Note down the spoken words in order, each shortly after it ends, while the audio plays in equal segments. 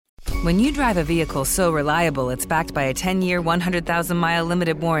When you drive a vehicle so reliable it's backed by a 10-year, 100,000-mile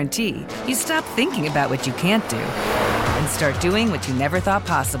limited warranty, you stop thinking about what you can't do and start doing what you never thought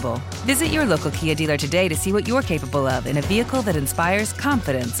possible. Visit your local Kia dealer today to see what you're capable of in a vehicle that inspires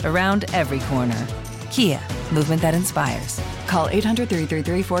confidence around every corner. Kia, movement that inspires. Call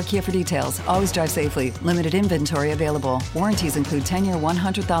 800-333-4KIA for details. Always drive safely. Limited inventory available. Warranties include 10-year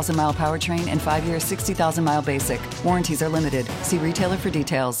 100,000-mile powertrain and 5-year 60,000-mile basic. Warranties are limited. See retailer for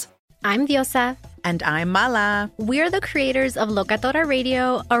details. I'm Diosa. And I'm Mala. We're the creators of Locatora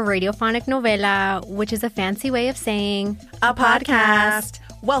Radio, a radiophonic novela, which is a fancy way of saying a podcast.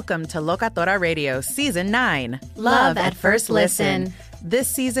 Welcome to Locatora Radio Season 9. Love at First Listen. This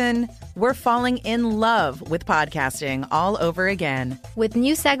season, we're falling in love with podcasting all over again. With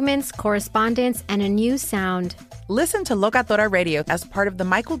new segments, correspondence, and a new sound. Listen to Locatora Radio as part of the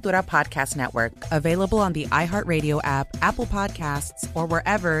Michael Dura Podcast Network. Available on the iHeartRadio app, Apple Podcasts, or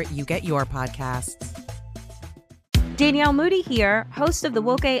wherever you get your podcasts. Danielle Moody here, host of the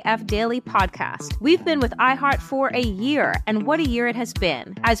Woke AF Daily podcast. We've been with iHeart for a year, and what a year it has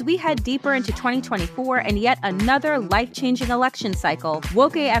been. As we head deeper into 2024 and yet another life-changing election cycle,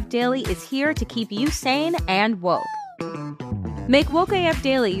 Woke AF Daily is here to keep you sane and woke. Make Woke AF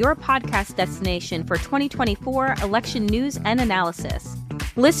Daily your podcast destination for 2024 election news and analysis.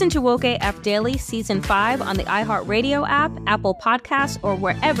 Listen to Woke AF Daily Season 5 on the iHeartRadio app, Apple Podcasts, or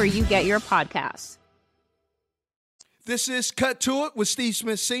wherever you get your podcasts. This is Cut to It with Steve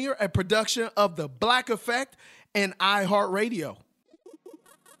Smith Sr., a production of The Black Effect and iHeartRadio.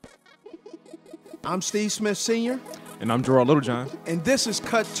 I'm Steve Smith Sr. And I'm Gerald Littlejohn. And this is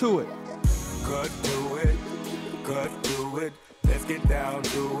Cut to It. Cut to it, cut to it, let's get down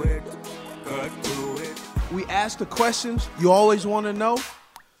to it, cut to it. We ask the questions you always want to know,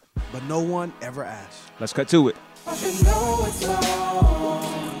 but no one ever asks. Let's cut to it. You know it's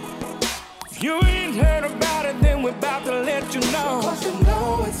on. If you ain't heard about it, then we're about to let you know. Cause you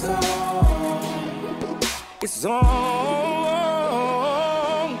know it's on. It's on.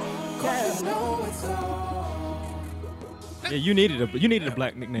 Cause you know it's on. Yeah, you needed a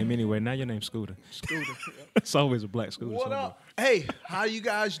black nickname anyway. Now your name's Scooter. Scooter. It's always a black Scooter. What somewhere. up? Hey, how you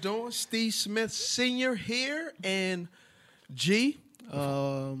guys doing? Steve Smith Sr. here, and G.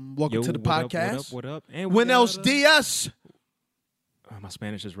 Welcome to the podcast. What up? And Buenos dias. My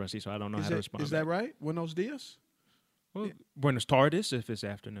Spanish is rusty, so I don't know how to respond. Is that right? Buenos dias? Well, Buenos tardes if it's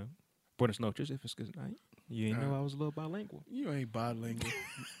afternoon. Buenos noches if it's good night. You ain't know I was a little bilingual. You ain't bilingual.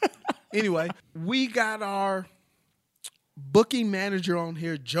 Anyway, we got our booking manager on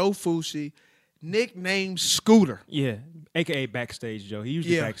here, Joe Fusi, nicknamed Scooter. Yeah, a.k.a. Backstage Joe. He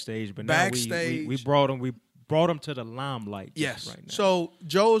usually backstage, but backstage. Now we brought him. We brought him to the limelight. Yes. Right now. So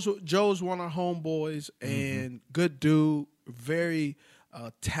Joe's one of our homeboys and good dude, very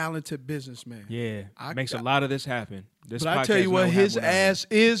talented businessman. Yeah, makes a lot of this happen. This but I tell you what, his ass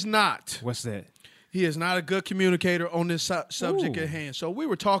is not. What's that? He is not a good communicator on this subject at hand. So we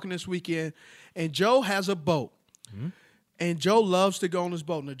were talking this weekend, and Joe has a boat. Mm-hmm. And Joe loves to go on his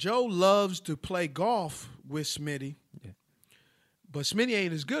boat. Now, Joe loves to play golf with Smitty. Yeah. But Smitty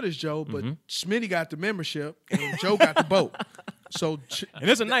ain't as good as Joe, but Smitty got the membership, and Joe got the boat. So, and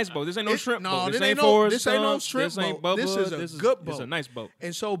it's a nice boat. This ain't no shrimp boat. This ain't no shrimp boat. This is a good boat. It's a nice boat.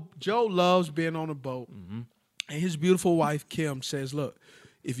 And so Joe loves being on a boat. Mm-hmm. And his beautiful wife, Kim, says, look,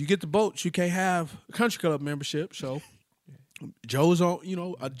 if you get the boat, you can't have a country club membership. So Joe's on,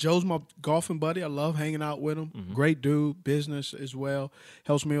 Joe's my golfing buddy. I love hanging out with him. Mm-hmm. Great dude, business as well.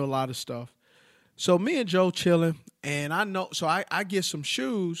 Helps me with a lot of stuff. So me and Joe chilling, and I get some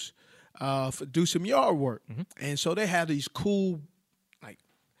shoes, do some yard work. Mm-hmm. And so they have these cool, like,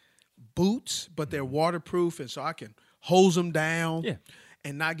 boots, but they're waterproof, and so I can hose them down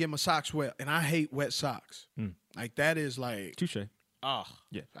and not get my socks wet. And I hate wet socks. Mm. Like, that is like... Touche. Oh.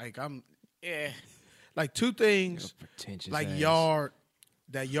 Yeah. Like, like, two things, like yard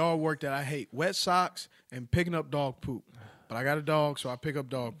work that I hate. Wet socks and picking up dog poop. But I got a dog, so I pick up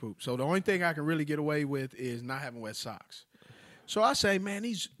dog poop. So the only thing I can really get away with is not having wet socks. So I say, man,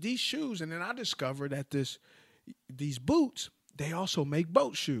 these shoes, and then I discover that these boots, they also make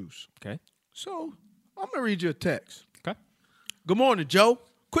boat shoes. Okay. So I'm going to read you a text. Okay. Good morning, Joe.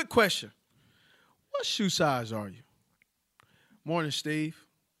 Quick question. What shoe size are you? Morning, Steve.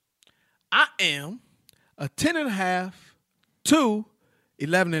 I am a 10.5 to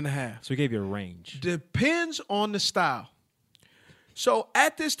 11.5. So he gave you a range. Depends on the style. So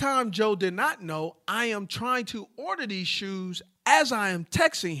at this time, Joe did not know I am trying to order these shoes as I am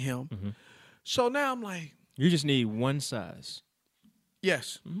texting him. Mm-hmm. So now I'm like. You just need one size.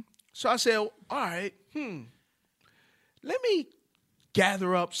 Yes. Mm-hmm. So I said, all right, let me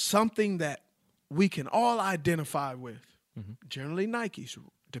gather up something that we can all identify with. Generally Nikes,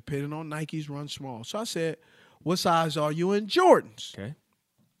 depending on Nikes, run small. So I said, what size are you in Jordans? Okay.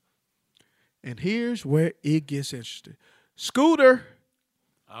 And here's where it gets interesting. Scooter.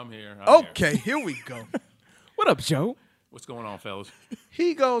 I'm here. Okay, here we go. What up, Joe? What's going on, fellas?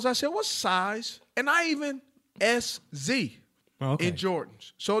 He goes, I said, what size? And I even SZ in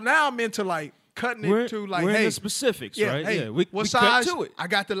Jordans. So now I'm into like cutting it to like, we're hey. in the specifics, right? Hey, Yeah, we what cut size? to it. I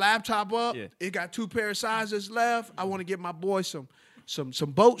got the laptop up. Yeah. It got 2 pair of sizes left. I want to get my boy some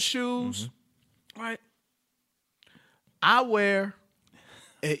boat shoes. Right? I wear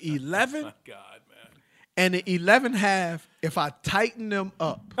an 11 My God, man. and an 11.5 if I tighten them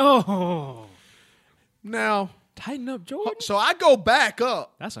up. Oh, Now, tighten up, Jordan. so I go back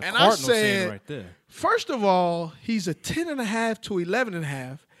up. That's a and cardinal I said, sin right there. first of all, he's a 10.5 to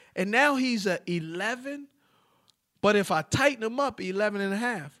 11.5, and now he's a 11. But if I tighten him up,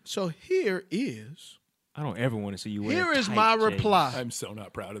 11.5. So here is I don't ever want to see you wear. here is tight my J's. reply. I'm so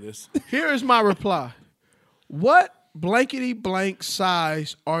not proud of this. Here is my reply. What blankety blank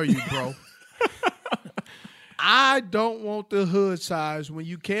size are you, bro? I don't want the hood size when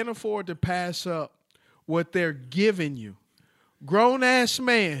you can't afford to pass up what they're giving you. Grown ass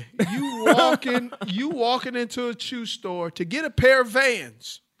man, you walking into a shoe store to get a pair of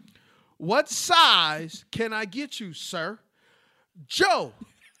Vans. What size can I get you, sir? Joe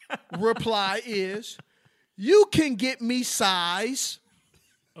reply is, you can get me size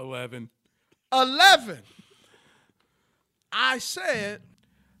 11. 11. I said,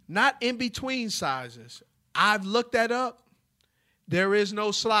 not in between sizes. I've looked that up. There is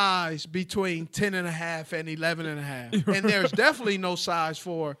no size between 10.5 and 11.5. And there's definitely no size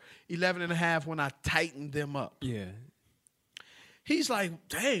for 11.5 when I tighten them up. Yeah. He's like,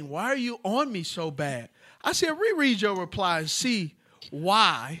 dang, why are you on me so bad? I said, reread your reply and see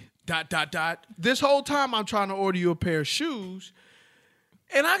why, ... This whole time I'm trying to order you a pair of shoes,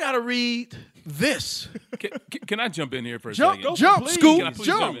 and I got to read this. Can I jump in here for a Jump, second? jump, please. Scoop, Can I please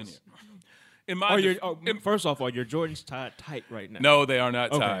jump in here? In my First off, are your Jordans tight right now? no, they are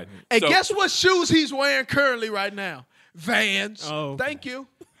not Okay. tied. And So- guess what shoes he's wearing currently right now? Vans. Oh, okay. Thank you.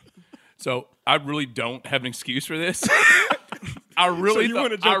 So I really don't have an excuse for this. I really you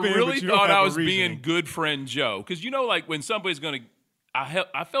wanna thought I jump in, really but you don't thought have I a was being reasoning. good friend Joe, because you know, like when somebody's gonna,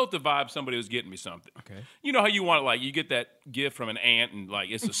 I felt the vibe somebody was getting me something. Okay. You know how you want, like, you get that gift from an aunt and like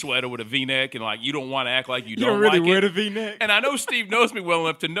it's a sweater with a V-neck and like you don't want to act like you You don't really like wear it. the V-neck. And I know Steve knows me well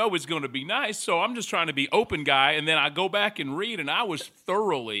enough to know it's going to be nice, so I'm just trying to be open guy. And then I go back and read, and I was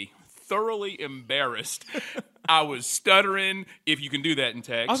thoroughly embarrassed. I was stuttering, if you can do that in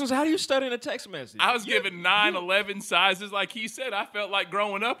text. I was gonna say, how do you study in a text message? I was given 9, 11 sizes. Like he said, I felt like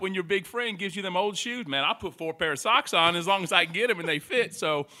growing up when your big friend gives you them old shoes. Man, I put 4 pair of socks on as long as I can get them and they fit.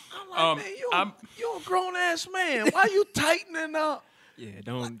 So I'm like, man, you're a grown-ass man. Why you tightening up? Yeah,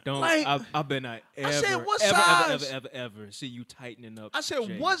 don't. Like, I bet not ever, I said, what ever, size? ever see you tightening up. I said,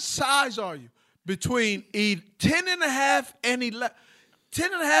 J's. what size are you? Between 10.5 and 11.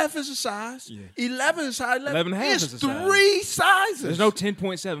 10.5 is a size. Yeah. 11 is a size. 11.5 it's is a size. 3 sizes. There's no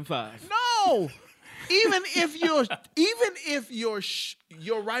 10.75. No. Even if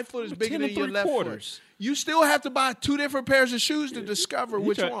your right foot is bigger 10 than and your left foot, 3/4. you still have to buy 2 different pairs of shoes to discover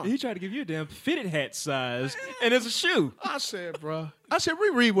which one. He tried to give you a damn fitted hat size, and it's a shoe. I said, bro. I said,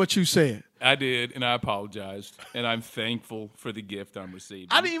 reread what you said. I did, and I apologized. And I'm thankful for the gift I'm receiving.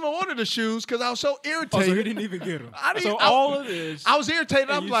 I didn't even order the shoes because I was so irritated. Oh, so you didn't even get them. I didn't- So I- all of this, I was irritated.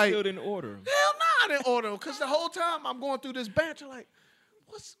 and I'm you like, still didn't order them. hell no, I didn't order them because the whole time I'm going through this banter like,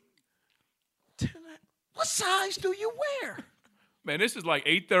 what size do you wear? Man, this is like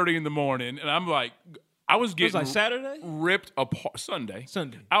 8:30 in the morning, and I'm like, I was It was getting like Saturday? ripped apart. Sunday.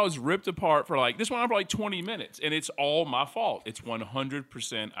 I was ripped apart for like, this went on for like 20 minutes, and it's all my fault. It's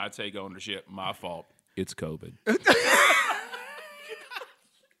 100% I take ownership. My fault. It's COVID.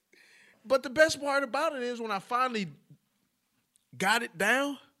 But the best part about it is when I finally got it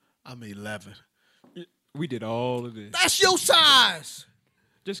down, I'm 11. We did all of this. That's your size.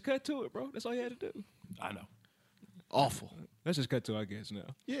 Just cut to it, bro. That's all you had to do. I know. Awful. Let's just cut to our guest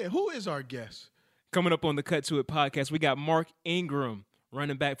now. Yeah, who is our guest? Coming up on the Cut to It podcast, we got Mark Ingram,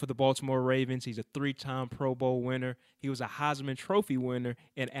 running back for the Baltimore Ravens. He's a 3-time Pro Bowl winner. He was a Heisman Trophy winner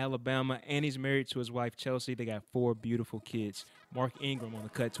in Alabama, and he's married to his wife, Chelsea. They got 4 beautiful kids. Mark Ingram on the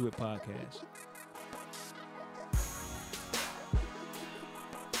Cut to It podcast.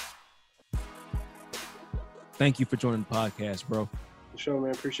 Thank you for joining the podcast, bro. For sure,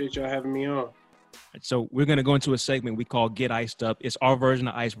 man. Appreciate y'all having me on. So we're going to go into a segment we call Get Iced Up. It's our version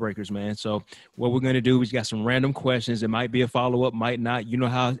of Icebreakers, man. So what we're going to do is we got some random questions. It might be a follow-up, might not. You know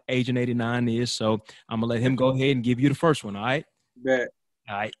how Agent 89 is. So I'm going to let him go ahead and give you the first one, all right? Bet.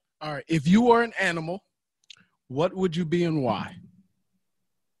 All right. All right. If you were an animal, what would you be and why?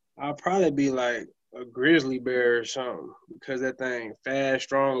 I'll probably be like a grizzly bear or something because that thing fast,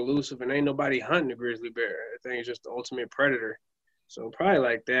 strong, elusive, and ain't nobody hunting a grizzly bear. That thing is just the ultimate predator. So probably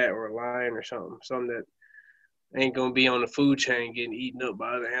like that, or a lion or something that ain't gonna be on the food chain getting eaten up by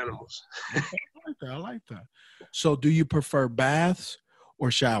other animals. I like that. So do you prefer baths or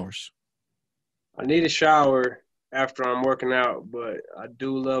showers? I need a shower after I'm working out, but I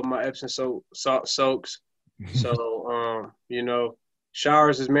do love my Epsom salt soaks. So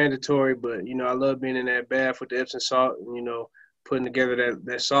showers is mandatory, but I love being in that bath with the Epsom salt and putting together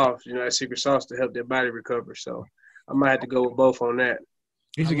that sauce, that secret sauce to help their body recover. So I might have to go with both on that.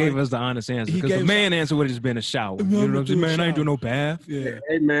 He just gave us the honest answer because the man answer would have just been a shower. You know what I'm saying? Man, I ain't doing no bath. Yeah.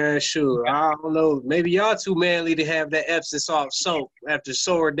 Hey, man, sure. I don't know. Maybe y'all too manly to have that Epsom salt soap after a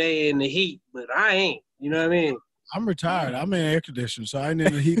sore day in the heat, but I ain't. You know what I mean? I'm retired. I'm in air conditioning, so I ain't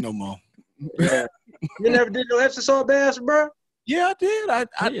in the heat no more. Yeah. You never did no Epsom salt baths, bro? Yeah, I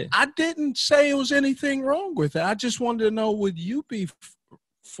did. I didn't say it was anything wrong with it. I just wanted to know, would you be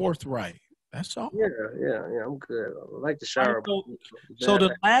forthright? That's all. Yeah, I'm good. I like the shower. So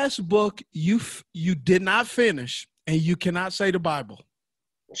the last book you did not finish, and you cannot say the Bible.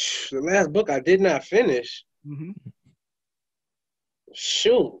 The last book I did not finish? Mm-hmm.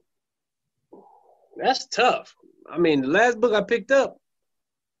 Shoot. That's tough. I mean, the last book I picked up,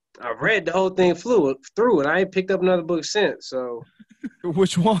 I read the whole thing through, and I ain't picked up another book since. So,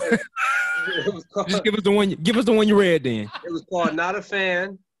 which one? Just give us the one. Give us the one you read. Then it was called Not a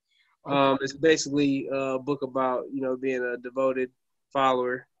Fan. It's basically a book about being a devoted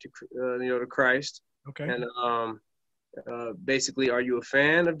follower to to Christ. Okay. And basically, are you a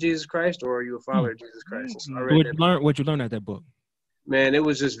fan of Jesus Christ or are you a follower of Jesus Christ? So what you learned at that book? Man, it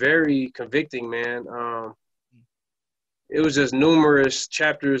was just very convicting, man. It was just numerous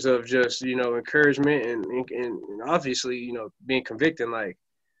chapters of just encouragement and obviously being convicting. Like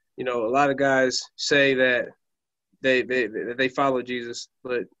a lot of guys say that they follow Jesus,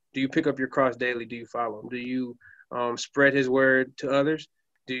 but do you pick up your cross daily? Do you follow him? Do you spread his word to others?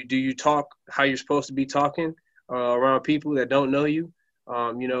 Do you talk how you're supposed to be talking around people that don't know you?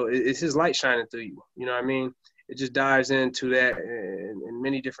 It's his light shining through you. You know what I mean? It just dives into that in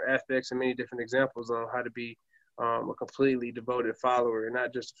many different aspects and many different examples on how to be a completely devoted follower and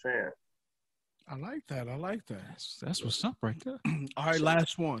not just a fan. I like that. That's what's up right there. All right,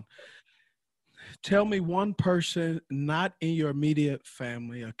 last one. Tell me one person not in your immediate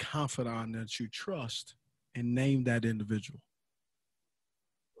family, a confidant that you trust, and name that individual.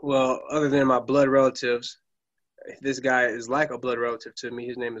 Well, other than my blood relatives, this guy is like a blood relative to me.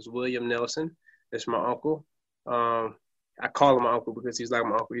 His name is William Nelson. It's my uncle. I call him my uncle because he's like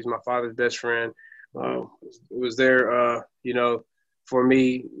my uncle. He's my father's best friend. It was there, for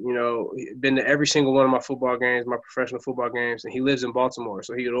me, been to every single one of my football games, my professional football games, and he lives in Baltimore.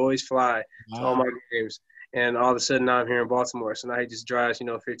 So he would always fly to all my games. And all of a sudden now I'm here in Baltimore. So now he just drives,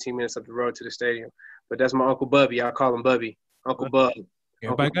 15 minutes up the road to the stadium. But that's my Uncle Bubby. I call him Bubby. Uncle Bub.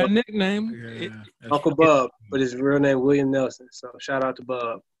 Everybody got a nickname. Yeah, Uncle Bub, but his real name William Nelson. So shout out to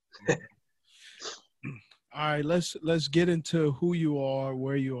Bub. All right, let's get into who you are,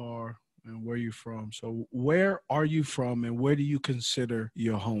 where you are, and where you're from. So where are you from, and where do you consider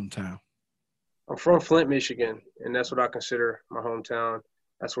your hometown? I'm from Flint, Michigan, and that's what I consider my hometown.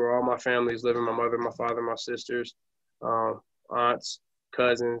 That's where all my family is living, my mother, my father, my sisters, aunts,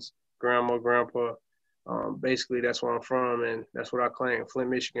 cousins, grandma, grandpa. Basically, that's where I'm from, and that's what I claim. Flint,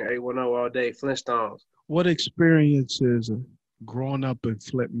 Michigan, 810 all day, Flintstones. What experiences growing up in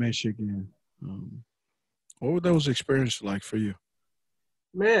Flint, Michigan, what were those experiences like for you?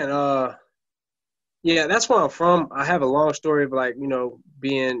 Man, yeah, that's where I'm from. I have a long story of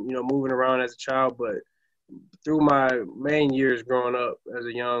being, moving around as a child, but through my main years growing up as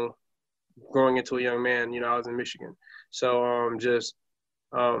growing into a young man, I was in Michigan. So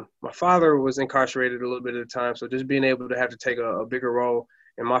my father was incarcerated a little bit at the time. So just being able to have to take a bigger role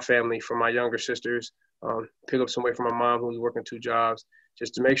in my family for my younger sisters, pick up some weight from my mom who was working 2 jobs,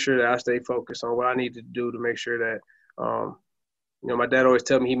 just to make sure that I stay focused on what I need to do to make sure that, my dad always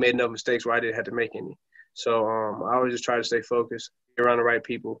told me he made no mistakes where I didn't have to make any. So I always just try to stay focused, be around the right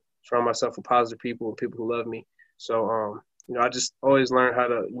people, surround myself with positive people and people who love me. So, I just always learn how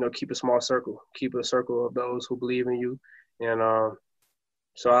to, keep a small circle, keep a circle of those who believe in you. And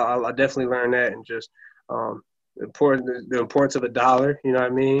so I definitely learned that. And just the importance of a dollar. You know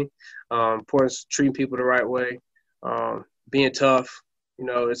what I mean? Importance of treating people the right way, being tough. You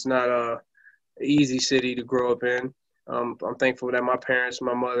know, it's not an easy city to grow up in. I'm thankful that my parents,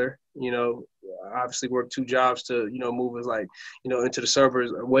 my mother, you know, obviously worked 2 jobs to, you know, move us like, you know, into the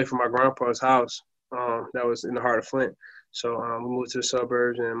suburbs away from my grandpa's house. That was in the heart of Flint. So we moved to the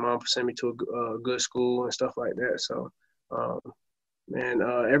suburbs, and Mom sent me to a good school and stuff like that. So,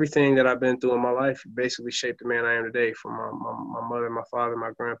 everything that I've been through in my life basically shaped the man I am today, from my mother, my father,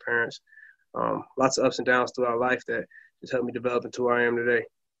 my grandparents. Lots of ups and downs throughout life that just helped me develop into who I am today.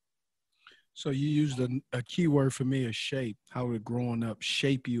 So you used a key word for me is shape. How did growing up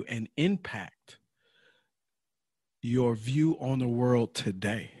shape you and impact your view on the world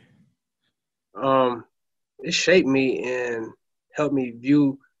today? It shaped me and helped me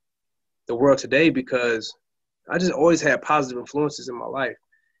view the world today because I just always had positive influences in my life.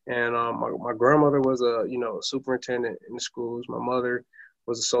 And my grandmother was a superintendent in the schools. My mother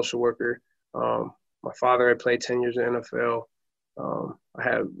was a social worker. My father had played 10 years in the NFL. I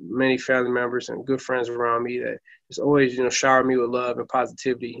had many family members and good friends around me that just always, you know, showered me with love and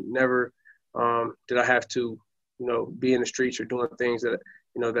positivity. Never did I have to, you know, be in the streets or doing things that,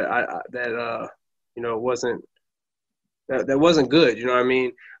 you know, that wasn't good. You know what I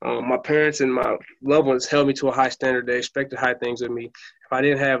mean? My parents and my loved ones held me to a high standard. They expected high things of me. If I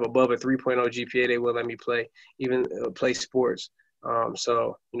didn't have above a 3.0 GPA, they would let me play, even play sports.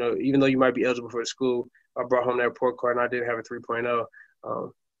 So, you know, even though you might be eligible for the school, I brought home that report card and I didn't have a 3.0.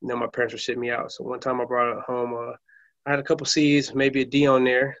 You know, my parents would shit me out. So one time I brought it home, I had a couple C's, maybe a D on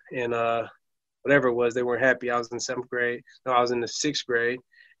there, and whatever it was, they weren't happy. I was in the 7th grade. No, I was in the 6th grade,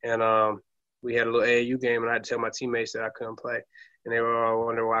 and we had a little AAU game, and I had to tell my teammates that I couldn't play, and they were all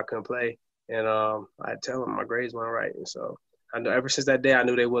wondering why I couldn't play. And I had to tell them my grades weren't right. And so I know ever since that day, I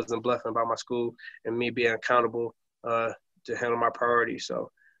knew they wasn't bluffing about my school and me being accountable to handle my priorities.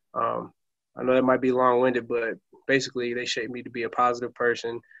 So I know that might be long-winded, but basically they shaped me to be a positive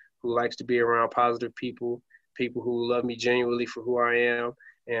person who likes to be around positive people who love me genuinely for who I am.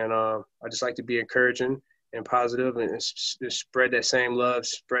 And I just like to be encouraging and positive and spread that same love,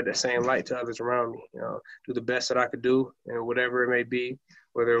 spread that same light to others around me. You know, do the best that I could do, and whatever it may be,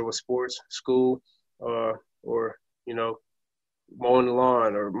 whether it was sports, school, or you know, mowing the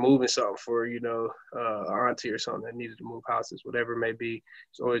lawn or moving something for, you know, our auntie or something that needed to move houses, whatever it may be.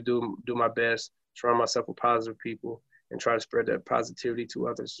 Just always do my best, surround myself with positive people, and try to spread that positivity to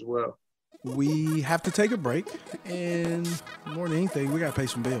others as well. We have to take a break, and more than anything, we got to pay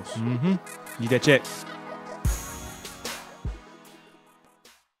some bills. Mm-hmm. Need that check.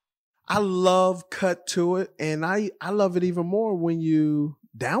 I love Cut to It, and I love it even more when you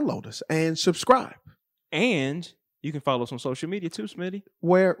download us and subscribe. And you can follow us on social media too, Smitty.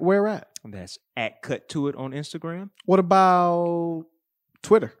 Where at? That's at Cut To It on Instagram. What about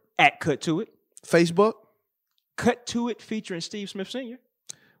Twitter? At Cut To It. Facebook? Cut To It featuring Steve Smith Sr.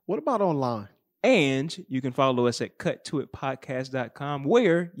 What about online? And you can follow us at cuttoitpodcast.com,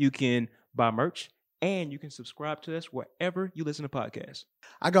 where you can buy merch and you can subscribe to us wherever you listen to podcasts.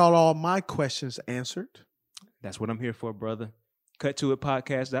 I got all my questions answered. That's what I'm here for, brother.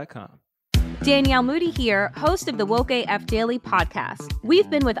 Cuttoitpodcast.com. Danielle Moody here, host of the Woke AF Daily podcast. We've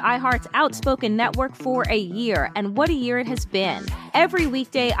been with iHeart's Outspoken Network for a year, and what a year it has been. Every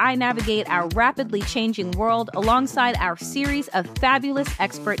weekday, I navigate our rapidly changing world alongside our series of fabulous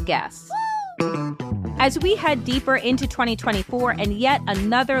expert guests. As we head deeper into 2024 and yet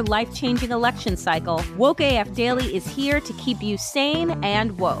another life-changing election cycle, Woke AF Daily is here to keep you sane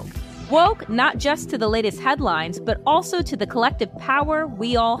and woke. Woke not just to the latest headlines, but also to the collective power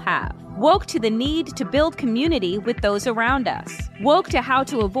we all have. Woke to the need to build community with those around us. Woke to how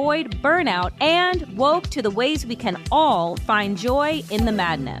to avoid burnout, and woke to the ways we can all find joy in the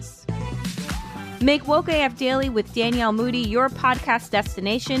madness. Make Woke AF Daily with Danielle Moody your podcast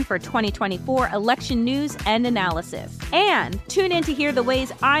destination for 2024 election news and analysis. And tune in to hear the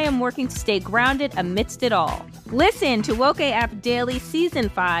ways I am working to stay grounded amidst it all. Listen to Woke AF Daily Season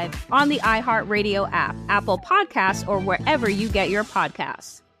 5 on the iHeartRadio app, Apple Podcasts, or wherever you get your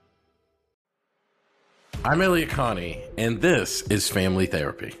podcasts. I'm Elliot Connie, and this is Family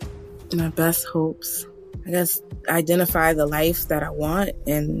Therapy. My best hopes, I guess, identify the life that I want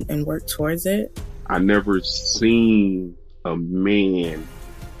and work towards it. I never seen a man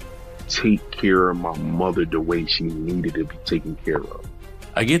take care of my mother the way she needed to be taken care of.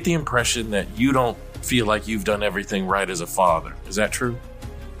 I get the impression that you don't feel like you've done everything right as a father. Is that true?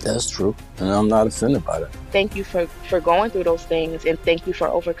 That's true, and I'm not offended by that. Thank you for going through those things, and thank you for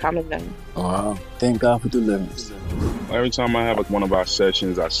overcoming them. Wow. Thank God for deliverance. Every time I have one of our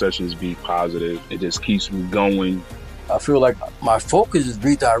sessions be positive. It just keeps me going. I feel like my focus is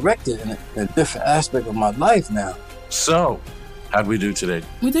redirected in a different aspect of my life now. So, how'd we do today?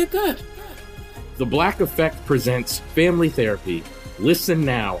 We did good. The Black Effect presents Family Therapy. Listen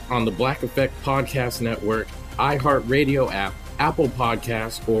now on the Black Effect Podcast Network, iHeartRadio app, Apple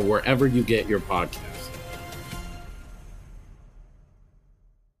Podcasts, or wherever you get your podcasts.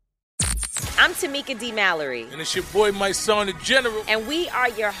 I'm Tamika D. Mallory. And it's your boy, my son, the General. And we are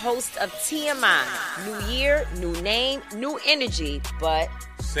your hosts of TMI. New year, new name, new energy, but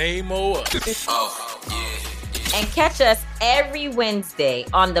same old us. Oh, yeah. And catch us every Wednesday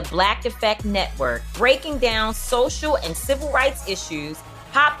on the Black Effect Network, breaking down social and civil rights issues,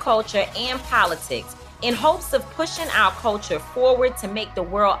 pop culture, and politics in hopes of pushing our culture forward to make the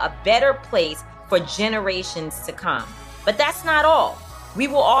world a better place for generations to come. But that's not all. We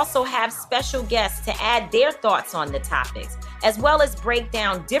will also have special guests to add their thoughts on the topics, as well as break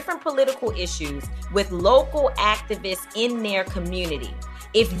down different political issues with local activists in their community.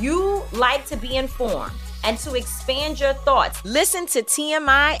 If you like to be informed and to expand your thoughts, listen to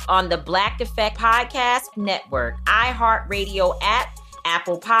TMI on the Black Effect Podcast Network, iHeartRadio app,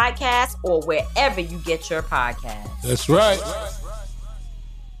 Apple Podcasts, or wherever you get your podcasts. That's right.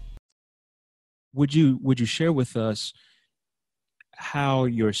 Would you share with us how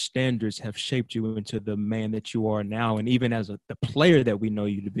your standards have shaped you into the man that you are now, and even as the player that we know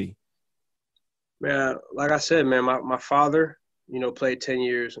you to be? Man, like I said, man, my father, played 10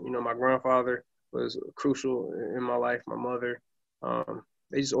 years. My grandfather was crucial in my life, my mother.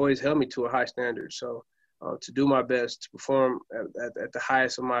 They just always held me to a high standard. So to do my best, to perform at the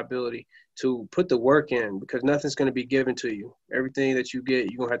highest of my ability, to put the work in, because nothing's going to be given to you. Everything that you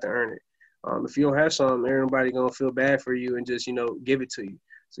get, you're going to have to earn it. If you don't have something, everybody going to feel bad for you and just, give it to you.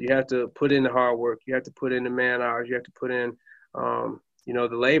 So you have to put in the hard work. You have to put in the man hours. You have to put in, the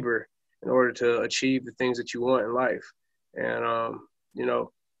labor in order to achieve the things that you want in life. And,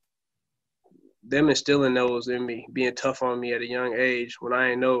 them instilling those in me, being tough on me at a young age when I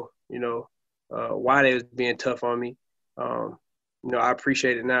didn't know, why they was being tough on me. I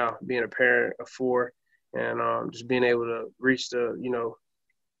appreciate it now, being a parent of 4 and just being able to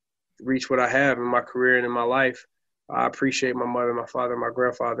reach what I have in my career and in my life. I appreciate my mother, my father, my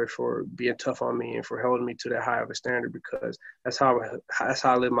grandfather for being tough on me and for holding me to that high of a standard, because that's how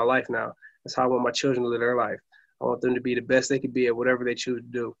I live my life now. That's how I want my children to live their life. I want them to be the best they could be at whatever they choose to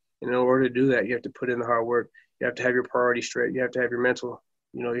do. And in order to do that, you have to put in the hard work. You have to have your priorities straight. You have to have your mental,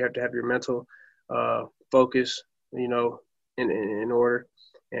 you have to have your mental focus, in order,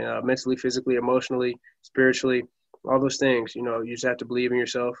 and mentally, physically, emotionally, spiritually, all those things. You just have to believe in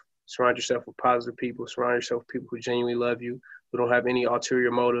yourself. Surround yourself with positive people. Surround yourself with people who genuinely love you, who don't have any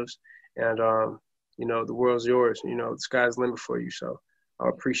ulterior motives. And, the world's yours. The sky's the limit for you. So I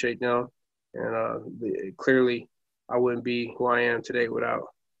appreciate them. And clearly, I wouldn't be who I am today without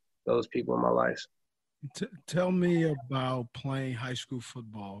those people in my life. Tell me about playing high school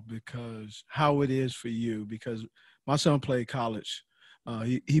football, because how it is for you, because my son played college.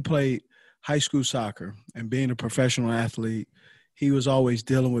 He played high school soccer, and being a professional athlete, he was always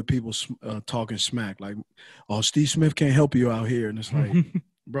dealing with people talking smack, like, "Oh, Steve Smith can't help you out here." And it's like,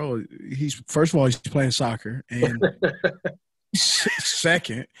 bro, first of all, he's playing soccer. And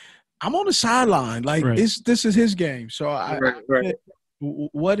second, I'm on the sideline. Like, right. This is his game. So Right.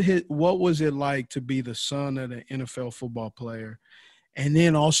 What was it like to be the son of an NFL football player, and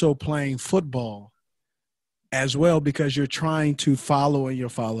then also playing football as well, because you're trying to follow in your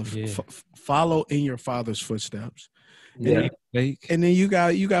father's footsteps. Yeah. And then you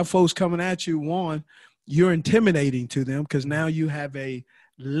got folks coming at you. One, you're intimidating to them because now you have a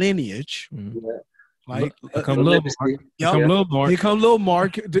lineage. Yeah. Like Here come Lil Mark. Here come Lil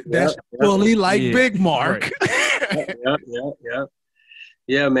Mark. That's fully like Big Mark. Right.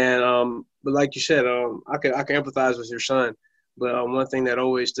 Yeah, man. But like you said, I can empathize with your son. But one thing that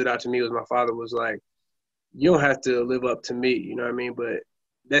always stood out to me was my father was like, you don't have to live up to me, you know what I mean? But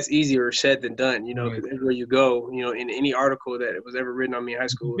that's easier said than done, because everywhere you go, in any article that was ever written on me in high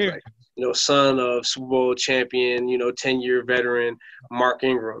school, it was like, son of Super Bowl champion, 10-year veteran, Mark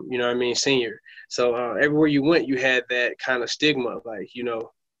Ingram, senior. So everywhere you went, you had that kind of stigma, like,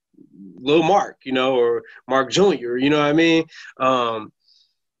 Lil Mark, or Mark Jr., you know what I mean?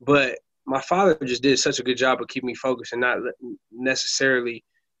 But my father just did such a good job of keeping me focused and not necessarily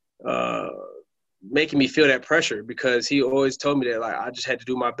making me feel that pressure, because he always told me that, like, I just had to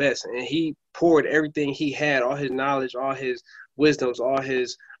do my best. And he poured everything he had, all his knowledge, all his wisdoms, all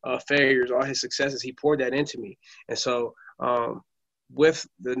his failures, all his successes, he poured that into me. And so with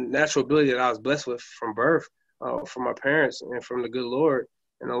the natural ability that I was blessed with from birth, from my parents and from the good Lord,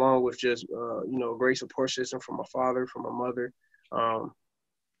 and along with just great support system from my father, from my mother.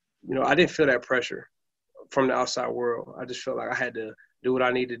 I didn't feel that pressure from the outside world. I just felt like I had to do what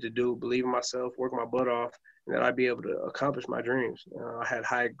I needed to do, believe in myself, work my butt off, and that I'd be able to accomplish my dreams. I had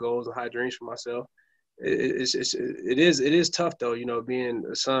high goals and high dreams for myself. It is tough though, being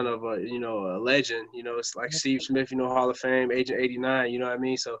a son of a legend. It's like Steve Smith, Hall of Fame, Agent 89. You know what I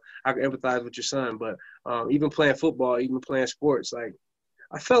mean? So I can empathize with your son. But even playing football, even playing sports, like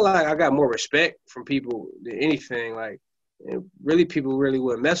I felt like I got more respect from people than anything. Like, and really, people really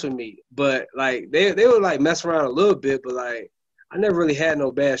wouldn't mess with me. But like they would like mess around a little bit, but like I never really had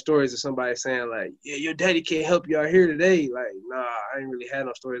no bad stories of somebody saying like, yeah, your daddy can't help you out here today. Like, nah, I ain't really had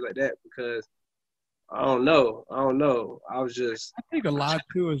no stories like that because I don't know. I was just. I think a lot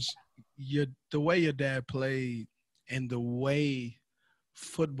too is the way your dad played and the way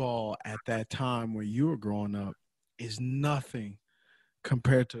football at that time when you were growing up is nothing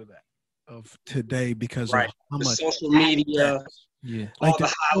compared to that of today because of how much social media, all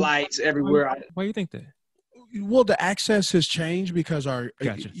the highlights everywhere. Why do you think that? Well, the access has changed because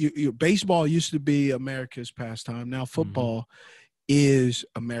baseball used to be America's pastime. Now football is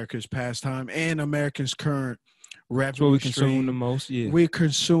America's pastime and America's current revenue. That's what we consume the most. Yeah, we're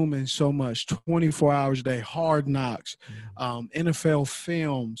consuming so much, 24 hours a day, Hard Knocks, NFL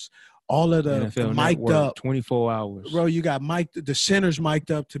films, all of the mic'd up 24 hours. Bro, you got the centers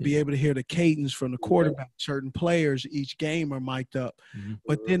mic'd up to be able to hear the cadence from the quarterback. Certain players each game are mic'd up,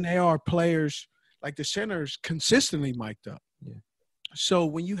 but then there are players like the centers consistently mic'd up. Yeah. So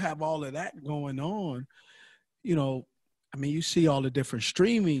when you have all of that going on, you see all the different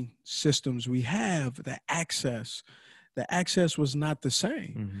streaming systems we have. The access was not the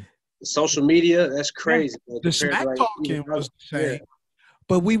same. Social media, that's crazy. The smack talking was the same,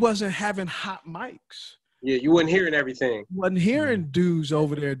 but we wasn't having hot mics. Yeah, you wasn't hearing everything. Wasn't hearing dudes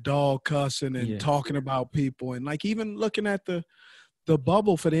over there dog cussing and talking about people, and like even looking at the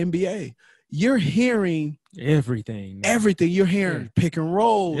bubble for the NBA, you're hearing everything. You're hearing pick and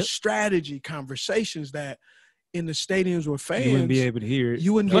roll, strategy, conversations that in the stadiums with fans, you wouldn't be able to hear it.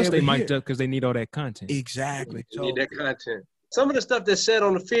 Plus, they mic'd up because they need all that content. Exactly. You need that content. Some of the stuff that's said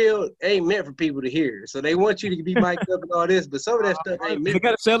on the field ain't meant for people to hear. So they want you to be mic'd up and all this, but some of that stuff ain't meant. They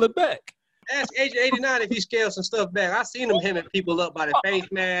got to sell it back. Ask Agent 89 if he scaled some stuff back. I seen him hemming people up by the face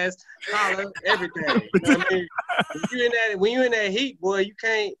mask, collar, everything. You know what I mean? When you in that heat, boy, you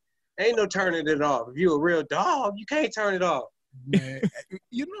can't. Ain't no turning it off. If you a real dog, you can't turn it off. Man,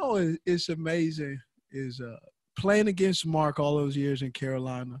 it's amazing. Is playing against Mark all those years in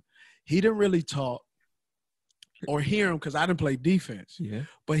Carolina, he didn't really talk or hear him because I didn't play defense. Yeah,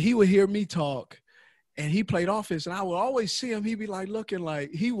 but he would hear me talk. And he played offense, and I would always see him. He'd be like looking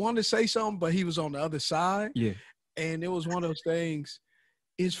like he wanted to say something, but he was on the other side. Yeah. And it was one of those things.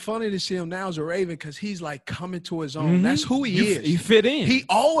 It's funny to see him now as a Raven because he's like coming to his own. That's who he is. He fit in. He's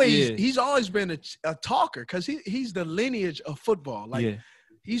always been a talker because he's the lineage of football. Like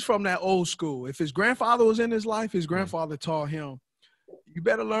he's from that old school. If his grandfather was in his life, his grandfather taught him, you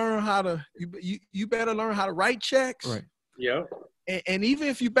better learn how to you better learn how to write checks. Right. Yeah. And even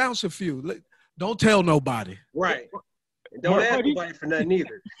if you bounce a few. Don't tell nobody. Right. Don't ask nobody for nothing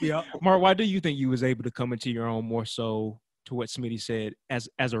either. Yeah. Mark, why do you think you was able to come into your own more so to what Smitty said as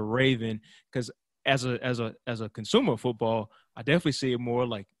a Raven? Because as a consumer of football, I definitely see it more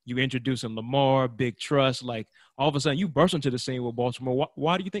like you introducing Lamar, Big Trust, like all of a sudden you burst into the scene with Baltimore.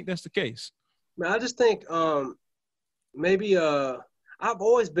 Why do you think that's the case? Man, I just think maybe I've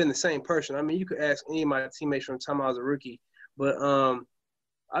always been the same person. I mean, you could ask any of my teammates from the time I was a rookie, but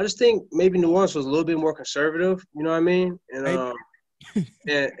I just think maybe New Orleans was a little bit more conservative, you know what I mean?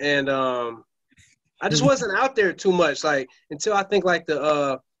 And I just wasn't out there too much, like until I think like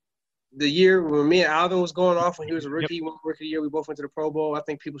the year when me and Alvin was going off when he was a rookie, he won Rookie of the Year, we both went to the Pro Bowl. I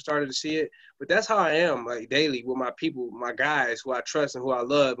think people started to see it, but that's how I am, like daily with my people, my guys who I trust and who I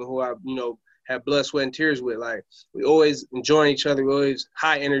love and who I have blood, sweat, and tears with. Like we always enjoying each other, we always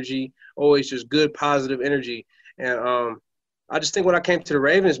high energy, always just good positive energy, and I just think when I came to the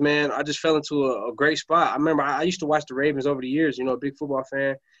Ravens, man, I just fell into a great spot. I remember I used to watch the Ravens over the years, a big football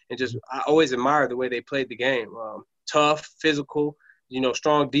fan, and just I always admired the way they played the game. Tough, physical,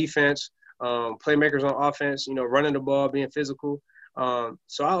 strong defense, playmakers on offense, running the ball, being physical.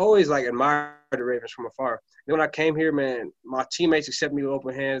 So I always admired the Ravens from afar. Then when I came here, man, my teammates accepted me with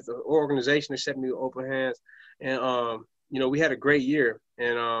open hands. The organization accepted me with open hands. And, we had a great year.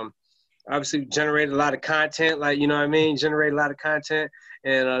 And obviously generated a lot of content, generated a lot of content.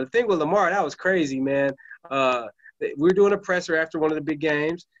 And the thing with Lamar, that was crazy, man. We were doing a presser after one of the big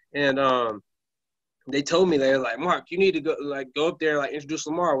games, and they told me, they're like, Mark, you need to go up there and like introduce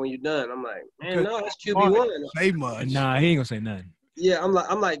Lamar when you're done. I'm like, man, no, that's QB1. Say much. Nah, he ain't gonna say nothing. Yeah, I'm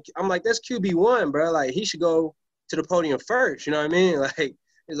like, that's QB1, bro. Like, he should go to the podium first. You know what I mean? Like,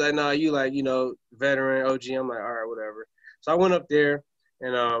 he's like, nah, you like, you know, veteran OG. I'm like, all right, whatever. So I went up there,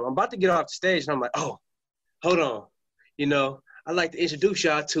 and I'm about to get off the stage, and I'm like, oh, hold on, you know. I'd like to introduce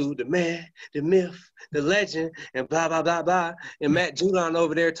y'all to the man, the myth, the legend, and blah, blah, blah, blah. And Matt Judon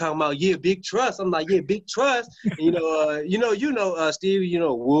over there talking about, yeah, big trust. I'm like, yeah, big trust. And, Steve, you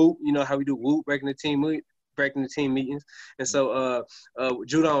know, Whoop, you know how we do Whoop, breaking the team meetings. And so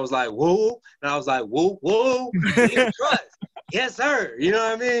Judon was like, Whoop. And I was like, Whoop, Whoop, big trust. Yes, sir. You know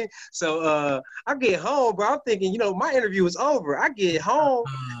what I mean? So I get home, bro. I'm thinking, you know, my interview is over. I get home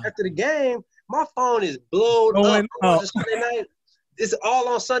after the game. My phone is blown up. Sunday night. It's all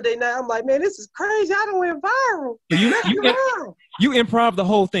on Sunday night. I'm like, man, this is crazy. I done went viral. You improv the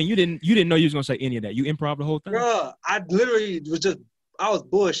whole thing. You didn't know you was gonna say any of that. You improv the whole thing. Bro, I literally was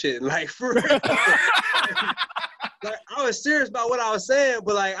bullshitting. Like, for real. Like, I was serious about what I was saying,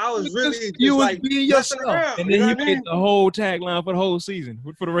 but like I was really you was like being yourself. Around, and then you made the whole tagline for the whole season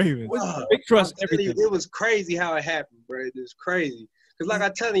for the Ravens. Big trust, everything. It was crazy how it happened, bro. It was crazy. Because like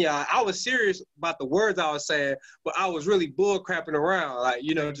I telling y'all, I was serious about the words I was saying, but I was really bull crapping around, like,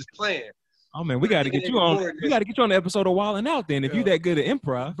 you know, just playing. Oh man, we got to get you on. We got to get you on the episode of Wildin' Out then. If you that good at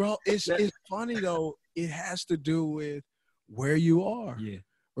improv, bro. It's funny though. It has to do with where you are. Yeah.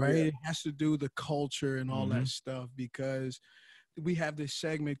 Right. Yeah. It has to do with the culture and all that stuff, because we have this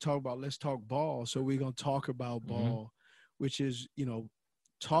segment talk about let's talk ball. So we're gonna talk about ball, which is, you know,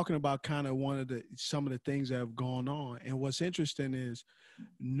 talking about kind of some of the things that have gone on. And what's interesting is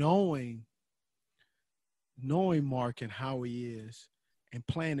knowing Mark and how he is and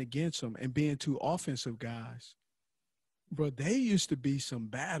playing against him and being two offensive guys. Bro, they used to be some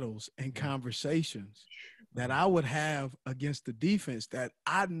battles and conversations that I would have against the defense that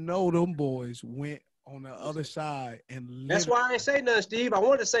I know them boys went on the other side. And that's why I ain't say nothing, Steve. I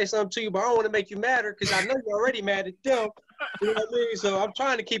wanted to say something to you, but I don't want to make you madder because I know you're already mad at them. You know what I mean? So I'm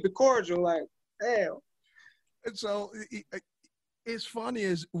trying to keep it cordial, like, damn. And so it's funny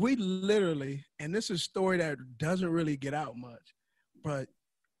is we literally, and this is a story that doesn't really get out much, but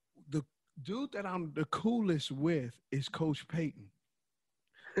the dude that I'm the coolest with is Coach Payton.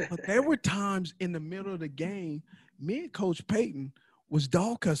 But there were times in the middle of the game, me and Coach Payton was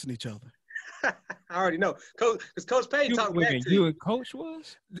dog cussing each other. I already know. Because Coach Payton talked back to you. And Coach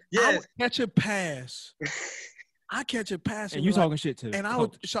was? Yes. I would catch a pass. And you talking shit too. And I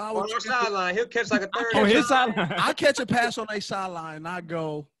would on your sideline, he'll catch like a third. On his sideline. I catch a pass on their sideline and I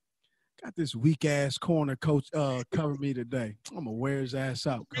go, got this weak ass corner coach cover me today. I'm gonna wear his ass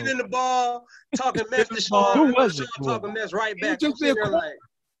out. Getting the ball, talking mess to Sean. Who was it? Talking mess right back.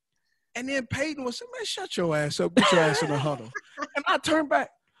 And then Peyton was saying, man, shut your ass up. Get your ass in the huddle. And I turned back.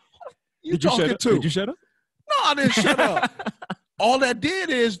 Did you shut up? No, I didn't shut up. All that did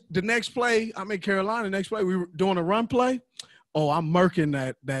is the next play, I'm in Carolina, next play, we were doing a run play. Oh, I'm murking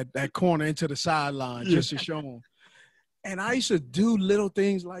that corner into the sideline just to show him. And I used to do little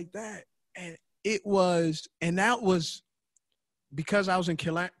things like that. And that was because I was in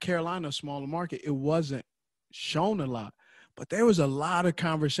Carolina, a smaller market, it wasn't shown a lot. But there was a lot of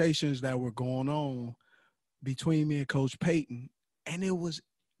conversations that were going on between me and Coach Payton, and it was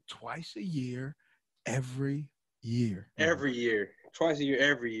twice a year, every year. Every year. Twice a year,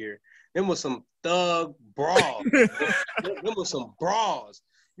 every year. Them was some thug brawls. Them was some brawls.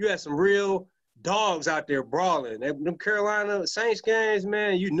 You had some real dogs out there brawling. Them Carolina Saints games,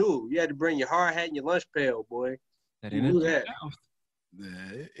 man, you knew. You had to bring your hard hat and your lunch pail, boy. You knew that.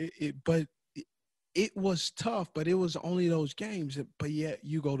 But it was tough, but it was only those games. But yet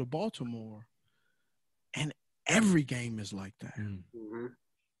you go to Baltimore, and every game is like that. Mm-hmm.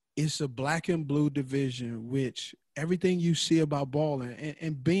 It's a black and blue division, which everything you see about balling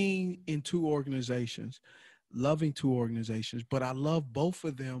and being in two organizations, loving two organizations, but I love both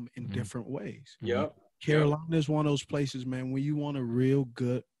of them in different ways. Yep. Carolina is one of those places, man, when you want a real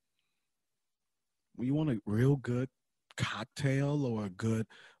good cocktail or a good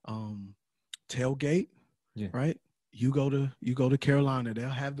tailgate, right? You go to Carolina, they'll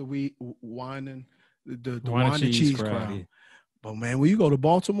have the wine and the wine and cheese crowd. Yeah. But man, when you go to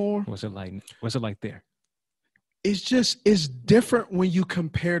Baltimore, what's it like there? It's different when you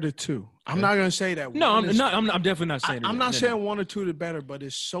compare the two. I'm not gonna say that. No, I'm definitely not saying. I'm not saying one or two are better, but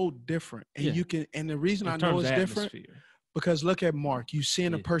it's so different, and you can. And the reason I know it's different because look at Mark. You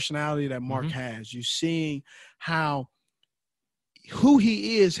seeing the personality that Mark has. You seeing how who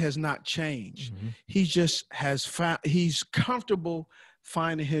he is has not changed. He just has found. He's comfortable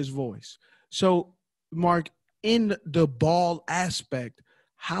finding his voice. So Mark, in the ball aspect,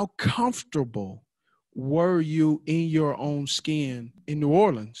 how comfortable were you in your own skin in New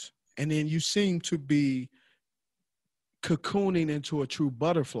Orleans? And then you seem to be cocooning into a true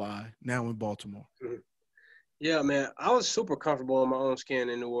butterfly now in Baltimore. Yeah, man, I was super comfortable in my own skin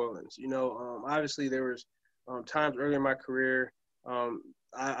in New Orleans. Obviously there was times early in my career,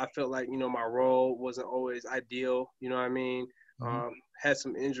 I felt like, my role wasn't always ideal. You know what I mean? Had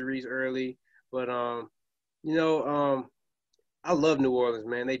some injuries early, but, I love New Orleans,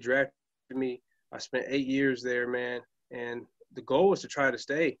 man. They drafted me. I spent 8 years there, man. And the goal was to try to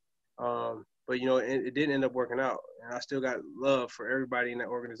stay. But, it didn't end up working out. And I still got love for everybody in that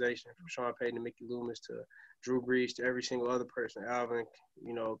organization, from Sean Payton to Mickey Loomis to Drew Brees to every single other person, Alvin,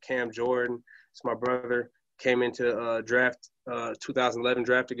 Cam Jordan. It's my brother. Came into 2011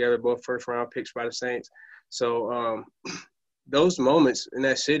 draft together, both first-round picks by the Saints. So those moments in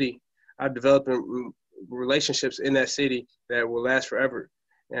that city, I've developed relationships in that city that will last forever.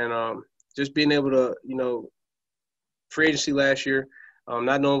 And just being able to, free agency last year,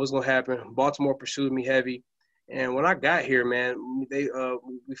 not knowing what's going to happen. Baltimore pursued me heavy. And when I got here, man,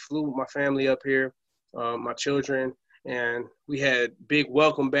 we flew my family up here, my children, and we had big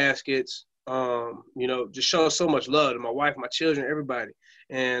welcome baskets, just showing so much love to my wife, my children, everybody.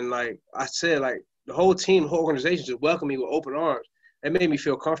 And like I said, like the whole team, the whole organization just welcomed me with open arms. It made me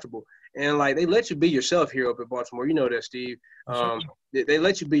feel comfortable. And like they let you be yourself here up in Baltimore. You know that, Steve. They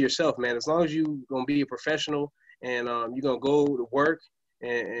let you be yourself, man. As long as you're going to be a professional and you're going to go to work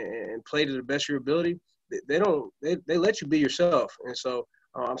and play to the best of your ability, they let you be yourself. And so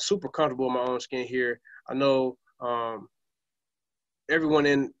I'm super comfortable in my own skin here. I know everyone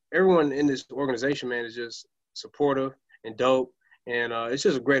in this organization, man, is just supportive and dope. And it's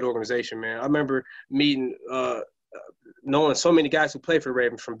just a great organization, man. I remember meeting, knowing so many guys who played for the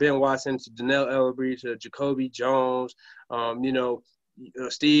Ravens, from Ben Watson to Donnell Ellery to Jacoby Jones,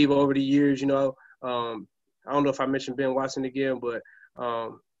 Steve over the years, I don't know if I mentioned Ben Watson again, but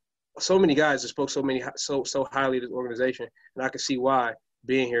so many guys that spoke so highly of this organization, and I can see why,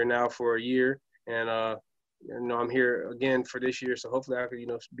 being here now for a year. And I'm here again for this year, so hopefully I could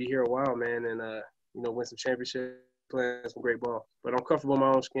be here a while, man, and win some championships, playing some great ball. But I'm comfortable in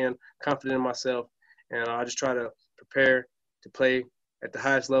my own skin, confident in myself, and I just try to prepare to play at the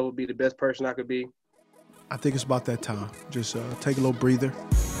highest level, be the best person I could be. I think it's about that time. Just take a little breather.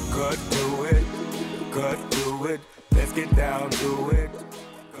 Cut to it, let's get down to it.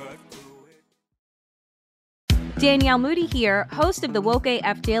 Danielle Moody here, host of the Woke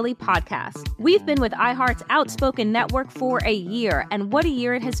AF Daily podcast. We've been with iHeart's Outspoken Network for a year, and what a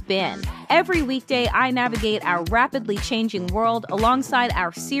year it has been. Every weekday, I navigate our rapidly changing world alongside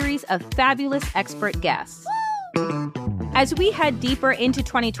our series of fabulous expert guests. As we head deeper into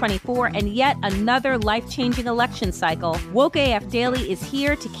 2024 and yet another life-changing election cycle, Woke AF Daily is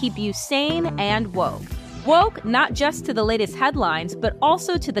here to keep you sane and woke. Woke not just to the latest headlines, but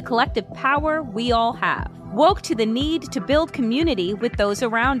also to the collective power we all have. Woke to the need to build community with those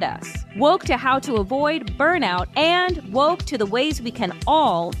around us. Woke to how to avoid burnout, and woke to the ways we can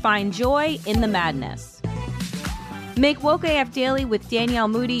all find joy in the madness. Make Woke AF Daily with Danielle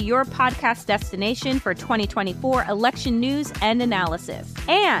Moody your podcast destination for 2024 election news and analysis.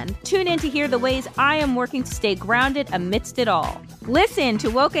 And tune in to hear the ways I am working to stay grounded amidst it all. Listen to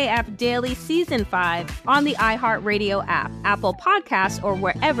Woke AF Daily Season 5 on the iHeartRadio app, Apple Podcasts, or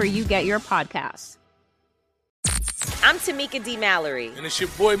wherever you get your podcasts. I'm Tamika D. Mallory. And it's your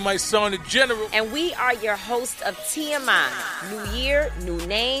boy, my son, the General. And we are your hosts of TMI. New year, new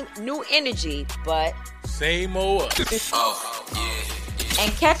name, new energy, but same old us. Oh, yeah.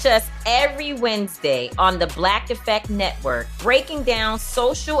 And catch us every Wednesday on the Black Effect Network, breaking down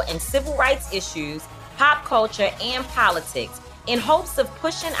social and civil rights issues, pop culture, and politics, in hopes of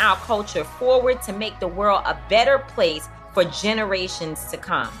pushing our culture forward to make the world a better place for generations to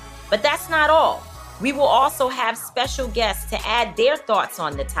come. But that's not all. We will also have special guests to add their thoughts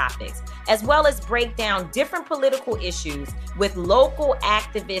on the topics, as well as break down different political issues with local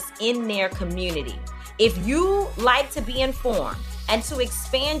activists in their community. If you like to be informed and to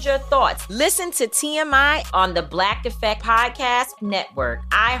expand your thoughts, listen to TMI on the Black Effect Podcast Network,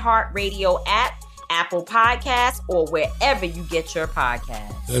 iHeartRadio app, Apple Podcasts, or wherever you get your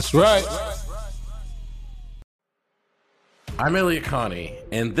podcasts. That's right. I'm Elliot Connie,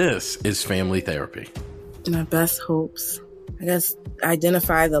 and this is Family Therapy. My best hopes, I guess,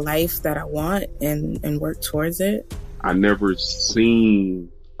 identify the life that I want and work towards it. I never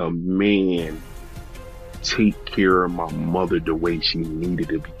seen a man take care of my mother the way she needed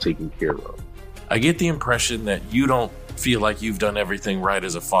to be taken care of. I get the impression that you don't feel like you've done everything right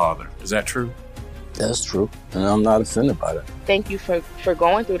as a father. Is that true? That's true, and I'm not offended by that. Thank you for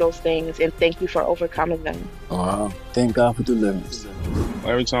going through those things, and thank you for overcoming them. Thank God for deliverance.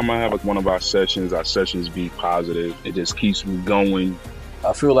 Every time I have one of our sessions be positive. It just keeps me going.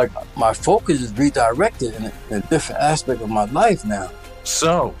 I feel like my focus is redirected in a different aspect of my life now.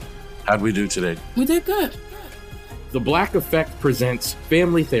 So, how'd we do today? We did good. The Black Effect presents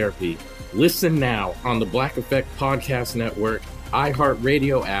Family Therapy. Listen now on the Black Effect Podcast Network,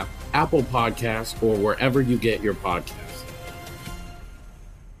 iHeartRadio app, Apple Podcasts, or wherever you get your podcasts.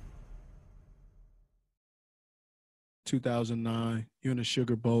 ...2009, you're in a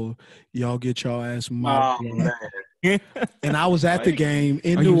Sugar Bowl. Y'all get y'all ass mocked. Oh, man. And I was at the game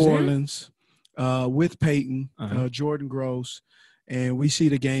in New Orleans with Peyton, Jordan Gross, and we see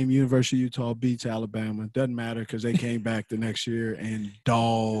the game. University of Utah beats Alabama. Doesn't matter because they came back the next year and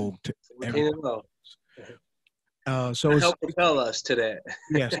dogged everyone. So it helped propel us to that.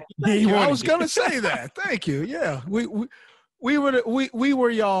 Yes, I was gonna say that. Thank you. Yeah, we were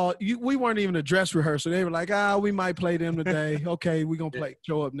y'all. We weren't even a dress rehearsal. They were like, we might play them today. Okay, we're gonna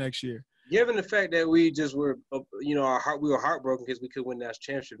show up next year. Given the fact that we just were, we were heartbroken because we couldn't win that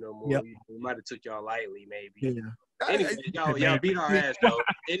championship no more. Yep. We might have took y'all lightly, maybe. Yeah. Anyway, y'all beat our ass though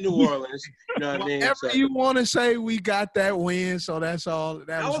in New Orleans. You know what I mean? Whatever you want to say, we got that win, so that's all.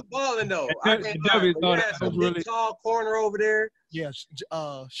 I was balling though. I had some big tall corner over there. Yes,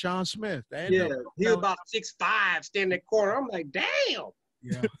 Sean Smith. He was about 6'5", standing in that corner. I'm like, damn.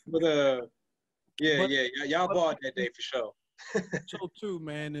 Yeah. But y'all balled that day for sure. So too,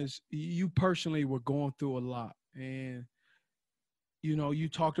 man, is you personally were going through a lot, and you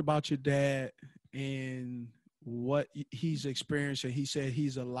talked about your dad and what he's experienced, and he said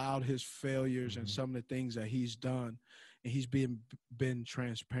he's allowed his failures and some of the things that he's done, and he's been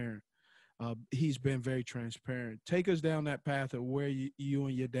transparent. He's been very transparent. Take us down that path of where you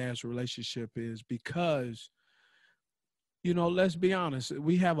and your dad's relationship is, because let's be honest,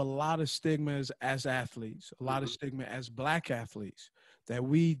 we have a lot of stigmas as athletes, a lot of stigma as Black athletes, that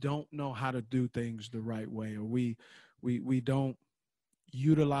we don't know how to do things the right way, or we don't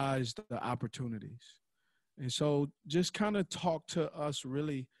utilize the opportunities. And so just kind of talk to us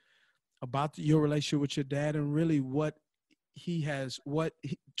really about your relationship with your dad, and really what he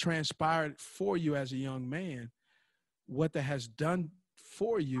transpired for you as a young man, what that has done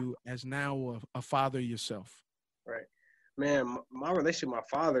for you as now a father yourself. Right. Man, my relationship with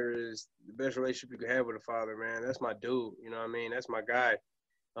my father is the best relationship you could have with a father, man. That's my dude, you know what I mean? That's my guy.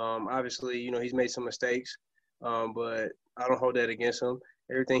 Obviously, he's made some mistakes, but I don't hold that against him.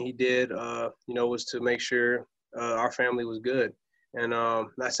 Everything he did, was to make sure our family was good. And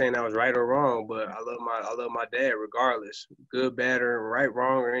not saying I was right or wrong, but I love my dad regardless, good, bad, or right,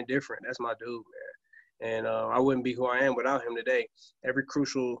 wrong, or indifferent. That's my dude, man. And I wouldn't be who I am without him today. Every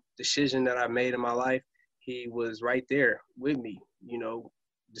crucial decision that I made in my life, he was right there with me,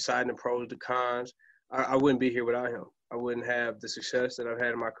 deciding the pros, the cons. I wouldn't be here without him. I wouldn't have the success that I've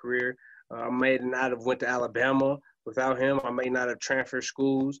had in my career. I may not have went to Alabama without him. I may not have transferred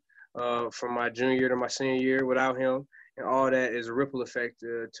schools from my junior year to my senior year without him. And all that is a ripple effect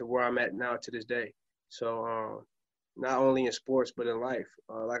to where I'm at now to this day. So not only in sports, but in life.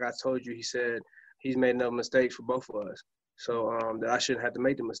 Like I told you, he said he's made enough mistakes for both of us, so that I shouldn't have to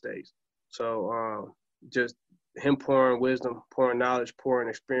make the mistakes. So just him pouring wisdom, pouring knowledge, pouring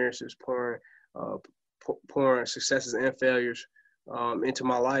experiences, pouring successes and failures into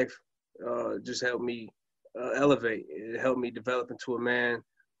my life just helped me elevate. It helped me develop into a man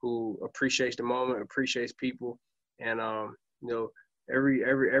who appreciates the moment, appreciates people. And,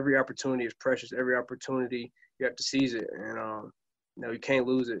 every opportunity is precious. Every opportunity, you have to seize it. And, you can't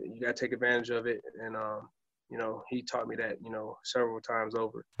lose it. You got to take advantage of it. And, he taught me that, several times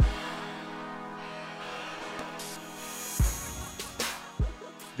over.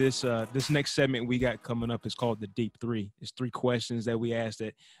 This next segment we got coming up is called the Deep Three. It's 3 questions that we ask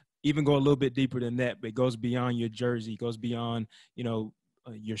that even go a little bit deeper than that, but it goes beyond your jersey, goes beyond,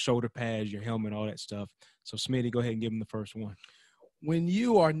 your shoulder pads, your helmet, all that stuff. So, Smitty, go ahead and give him the first one. When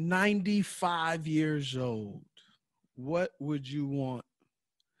you are 95 years old, what would you want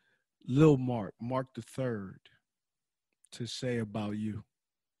Lil Mark III, to say about you?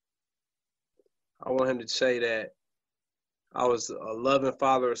 I want him to say that I was a loving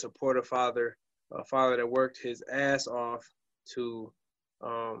father, a supportive father, a father that worked his ass off to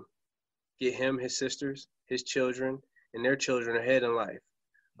get him, his sisters, his children, and their children ahead in life.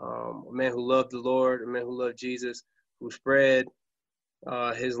 A man who loved the Lord, a man who loved Jesus, who spread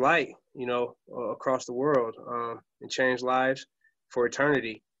his light, across the world and changed lives for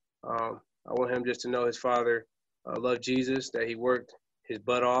eternity. I want him just to know his father loved Jesus, that he worked his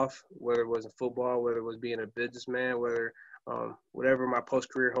butt off, whether it was in football, whether it was being a businessman, whether whatever my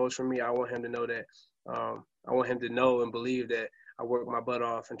post-career holds for me, I want him to know that. I want him to know and believe that I worked my butt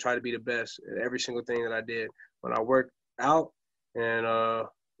off and try to be the best at every single thing that I did. When I work out and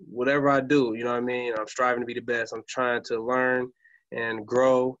whatever I do, you know what I mean? I'm striving to be the best. I'm trying to learn and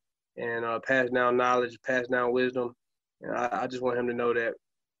grow and pass down knowledge, pass down wisdom. And I just want him to know that,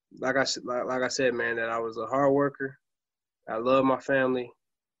 like I said, man, that I was a hard worker. I love my family,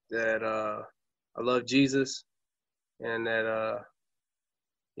 that I love Jesus, and that,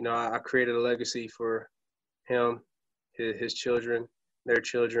 I created a legacy for him, his children, their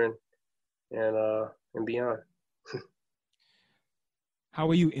children, and beyond. How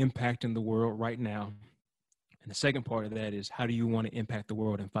are you impacting the world right now? And the second part of that is, how do you want to impact the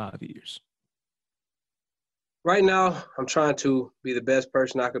world in 5 years? Right now, I'm trying to be the best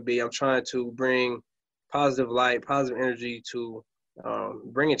person I could be. I'm trying to bring positive light, positive energy to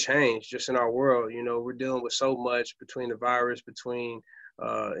bring a change just in our world. You know, we're dealing with so much between the virus, between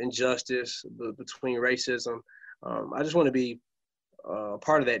injustice, between racism. I just want to be a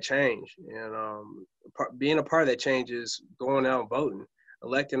part of that change. And being a part of that change is going out and voting,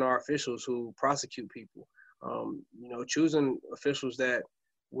 electing our officials who prosecute people, choosing officials that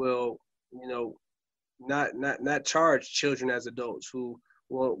will, not charge children as adults, who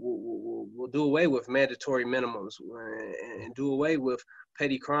will do away with mandatory minimums and do away with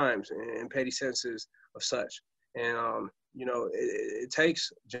petty crimes and petty sentences of such. And, it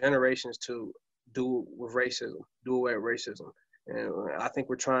takes generations to do away with racism. And I think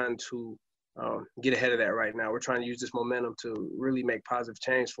we're trying to get ahead of that right now. We're trying to use this momentum to really make positive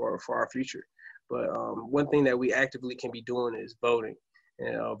change for our future. But one thing that we actively can be doing is voting.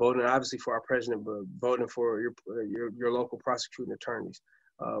 And voting obviously for our president, but voting for your local prosecuting attorneys,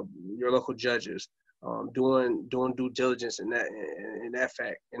 your local judges, doing due diligence in that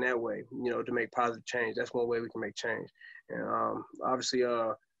way, to make positive change. That's one way we can make change. And obviously,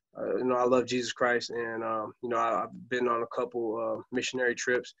 I love Jesus Christ, and I've been on a couple missionary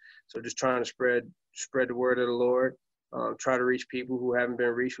trips, so just trying to spread the word of the Lord, try to reach people who haven't been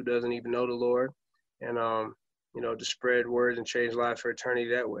reached, who doesn't even know the Lord, and to spread words and change lives for eternity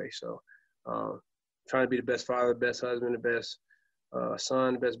that way. So trying to be the best father, the best husband, the best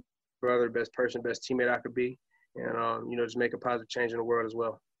son, the best brother, the best person, the best teammate I could be, and just make a positive change in the world as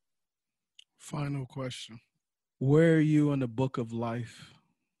well. Final question. Where are you in the book of life,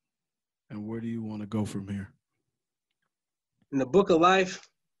 and where do you want to go from here? In the book of life,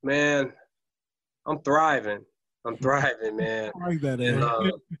 man, I'm thriving, man. I like that, and,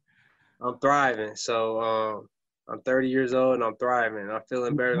 I'm thriving. So I'm 30 years old and I'm thriving. I'm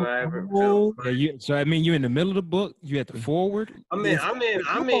feeling better than I ever felt. So I mean, you're in the middle of the book. You at the forward. I'm hoping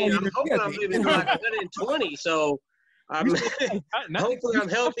I'm living like 120. So hopefully I'm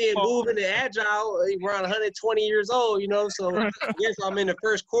healthy and moving and agile around 120 years old. So I guess I'm in the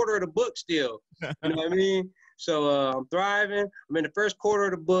first quarter of the book still. You know what I mean? So I'm thriving. I'm in the first quarter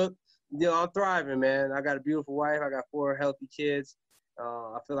of the book. I'm thriving, man. I got a beautiful wife. I got 4 healthy kids.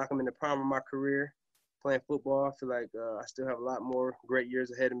 I feel like I'm in the prime of my career playing football. I feel like I still have a lot more great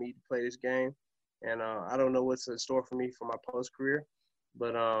years ahead of me to play this game. And I don't know what's in store for me for my post-career.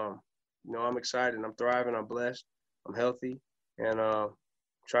 But, I'm excited. I'm thriving. I'm blessed. I'm healthy. And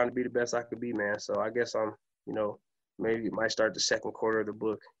trying to be the best I could be, man. So I guess I'm, maybe it might start the second quarter of the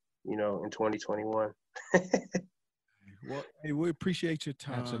book, in 2021. Well, hey, we appreciate your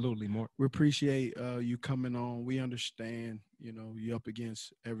time. Absolutely, more. We appreciate you coming on. We understand, you're up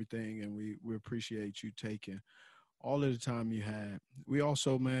against everything, and we appreciate you taking all of the time you had. We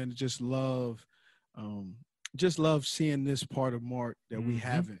also, man, just love seeing this part of Mark that we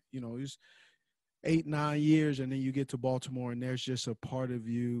haven't. It's 8-9 years, and then you get to Baltimore, and there's just a part of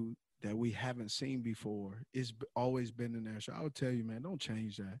you that we haven't seen before. It's always been in there. So I would tell you, man, don't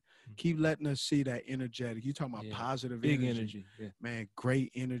change that. Keep letting us see that energetic. You talking about positive big energy. Man,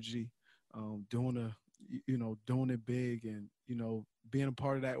 great energy. Doing it big, and being a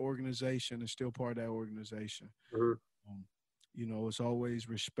part of that organization and still part of that organization. Mm-hmm. It's always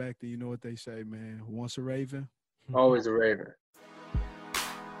respect, and you know what they say, man. Once a Raven, always a Raven.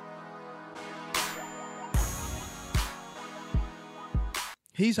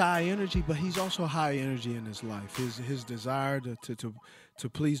 He's high energy, but he's also high energy in his life. His desire to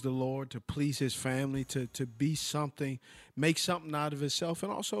please the Lord, to please his family, to be something, make something out of himself,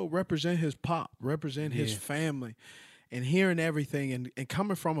 and also represent his represent his family, and hearing everything and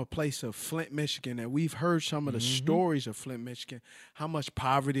coming from a place of Flint, Michigan, and we've heard some of the stories of Flint, Michigan, how much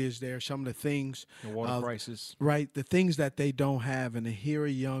poverty is there, some of the things, the water crisis, right, the things that they don't have, and to hear a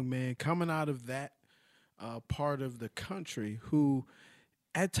young man coming out of that part of the country who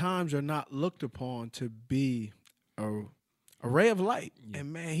at times are not looked upon to be a ray of light. Yeah.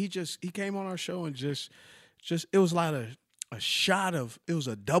 And man, he came on our show and just it was like a shot of, it was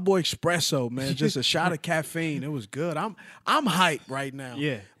a double espresso, man, just a shot of caffeine. It was good. I'm hyped right now.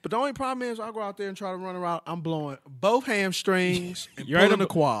 Yeah. But the only problem is I go out there and try to run around, I'm blowing both hamstrings and pulling the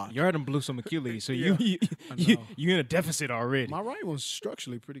quad. You already blew some Achilles, so you're in a deficit already. My right one's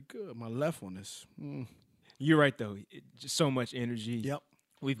structurally pretty good. My left one is You're right, though. Just so much energy. Yep.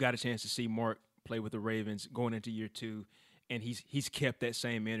 We've got a chance to see Mark play with the Ravens going into year 2, and he's kept that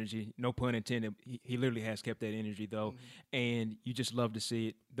same energy. No pun intended. He literally has kept that energy, though, and you just love to see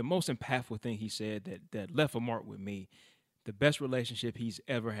it. The most impactful thing he said that left a mark with me, the best relationship he's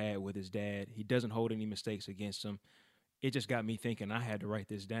ever had with his dad. He doesn't hold any mistakes against him. It just got me thinking, I had to write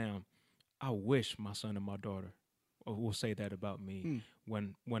this down. I wish my son and my daughter will say that about me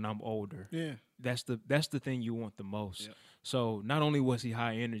when I'm older. Yeah. That's the thing you want the most. Yep. So not only was he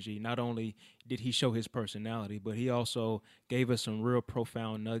high energy, not only did he show his personality, but he also gave us some real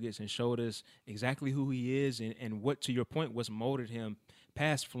profound nuggets and showed us exactly who he is and what, to your point, what's molded him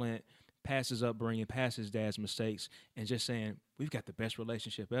past Flint, past his upbringing, past his dad's mistakes, and just saying, we've got the best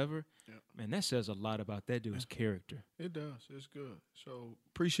relationship ever. Yep. Man, that says a lot about that dude's character. It does. It's good. So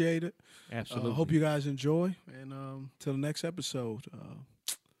appreciate it. Absolutely. Hope you guys enjoy. And till the next episode,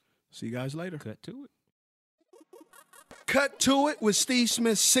 see you guys later. Cut to it. Cut to It with Steve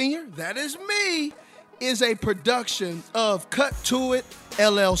Smith Sr., that is me, is a production of Cut to It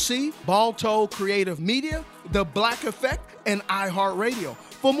LLC, Balto Creative Media, The Black Effect, and iHeartRadio.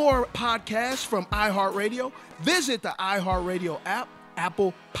 For more podcasts from iHeartRadio, visit the iHeartRadio app,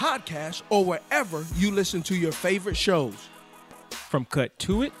 Apple Podcasts, or wherever you listen to your favorite shows. From Cut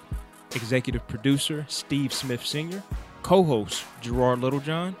to It, executive producer Steve Smith Sr., co-host Gerard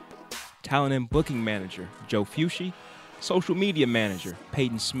Littlejohn, talent and booking manager Joe Fucci, social media manager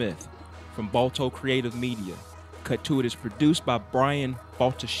Peyton Smith. From Balto Creative Media, Cut to It is produced by Brian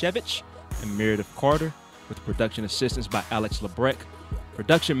Baltashevich and Meredith Carter, with production assistance by Alex Lebrecht.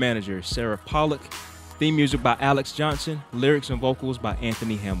 Production manager Sarah Pollock. Theme music by Alex Johnson. Lyrics and vocals by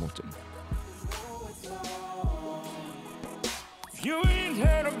Anthony Hamilton. If you ain't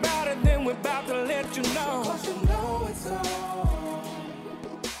heard about it, then we're about to let you know. 'Cause you know it's on.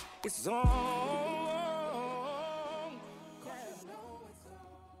 It's on.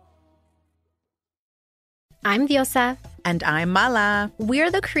 I'm Diosa. And I'm Mala.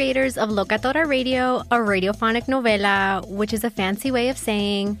 We're the creators of Locatora Radio, a radiophonic novela, which is a fancy way of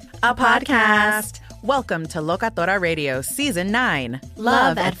saying a podcast. Welcome to Locatora Radio Season 9.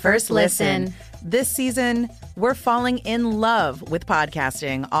 Love at First Listen. This season, we're falling in love with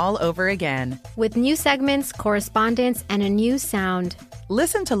podcasting all over again. With new segments, correspondence, and a new sound.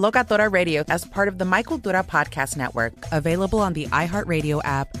 Listen to Locatora Radio as part of the Michael Dura Podcast Network, available on the iHeartRadio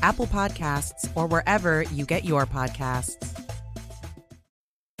app, Apple Podcasts, or wherever you get your podcasts.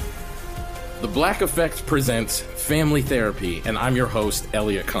 The Black Effect presents Family Therapy, and I'm your host,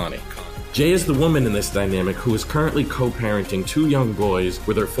 Elliot Connie. Jay is the woman in this dynamic who is currently co-parenting 2 young boys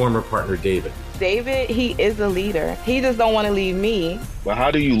with her former partner, David. David, he is a leader. He just don't want to leave me. But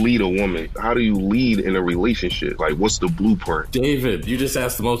how do you lead a woman? How do you lead in a relationship? Like, what's the blueprint? David, you just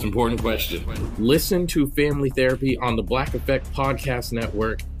asked the most important question. Listen to Family Therapy on the Black Effect Podcast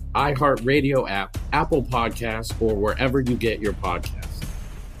Network, iHeartRadio app, Apple Podcasts, or wherever you get your podcasts.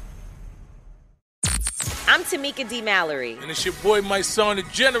 I'm Tamika D. Mallory. And it's your boy, my son, the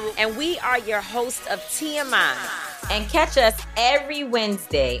General. And we are your hosts of TMI. And catch us every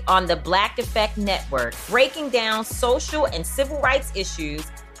Wednesday on the Black Effect Network, breaking down social and civil rights issues,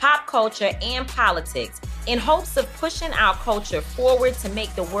 pop culture, and politics, in hopes of pushing our culture forward to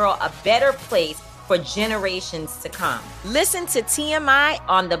make the world a better place for generations to come. Listen to TMI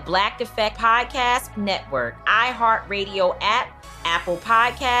on the Black Effect Podcast Network, iHeartRadio app, Apple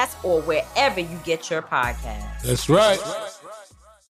Podcasts, or wherever you get your podcasts. That's right.